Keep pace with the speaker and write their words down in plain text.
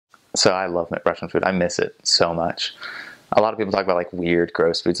So I love Russian food. I miss it so much. A lot of people talk about like weird,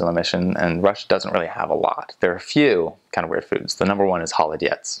 gross foods on the mission, and Russia doesn't really have a lot. There are a few kind of weird foods. The number one is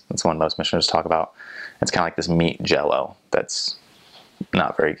holodets. That's one most missioners talk about. It's kind of like this meat jello that's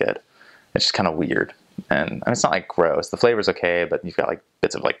not very good. It's just kind of weird. And it's not like gross. The flavor's okay, but you've got like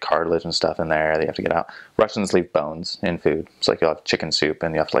bits of like cartilage and stuff in there that you have to get out. Russians leave bones in food. So like you'll have chicken soup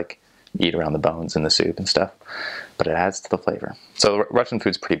and you have to like eat around the bones in the soup and stuff. But it adds to the flavor. So Russian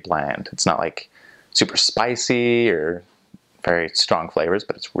food's pretty bland. It's not like super spicy or very strong flavors,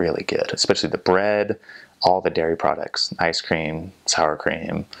 but it's really good, especially the bread, all the dairy products, ice cream, sour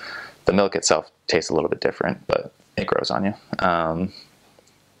cream. The milk itself tastes a little bit different, but it grows on you.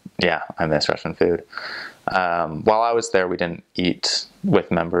 Yeah, I miss Russian food. While I was there, we didn't eat with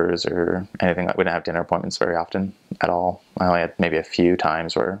members or anything. We didn't have dinner appointments very often at all. I only had maybe a few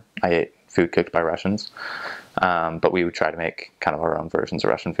times where I ate food cooked by Russians. But we would try to make kind of our own versions of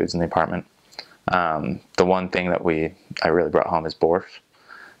Russian foods in the apartment. The one thing that I really brought home is borscht,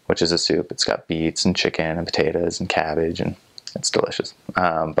 which is a soup. It's got beets and chicken and potatoes and cabbage, and it's delicious.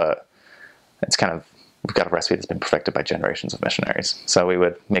 But it's we've got a recipe that's been perfected by generations of missionaries. So we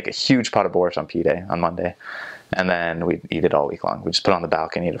would make a huge pot of borscht on P-Day, on Monday, and then we'd eat it all week long. We'd just put it on the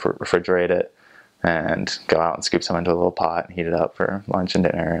balcony to refrigerate it, and go out and scoop some into a little pot and heat it up for lunch and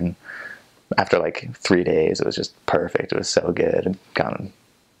dinner. And after like 3 days, it was just perfect. It was so good and kind of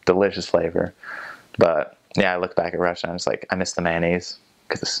delicious flavor. But yeah, I look back at Russia and it's like, I miss the mayonnaise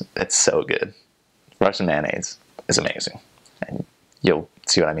because it's so good. Russian mayonnaise is amazing, and you'll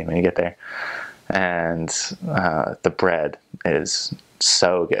see what I mean when you get there. And the bread is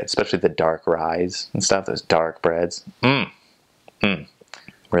so good, especially the dark ryes and stuff, those dark breads.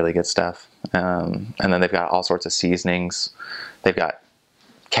 Really good stuff. And then they've got all sorts of seasonings. They've got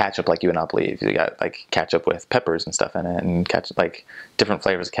ketchup like you would not believe. You got like ketchup with peppers and stuff in it, and ketchup, like different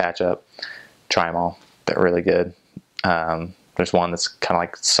flavors of ketchup. Try them all. They're really good. There's one that's kind of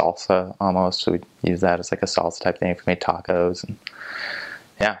like salsa almost, so we use that as like a salsa type thing if we made tacos. And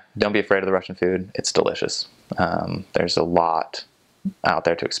yeah, don't be afraid of the Russian food. It's delicious. There's a lot out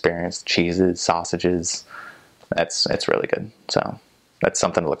there to experience. Cheeses, sausages. It's really good. So that's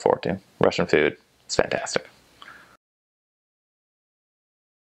something to look forward to. Russian food is fantastic.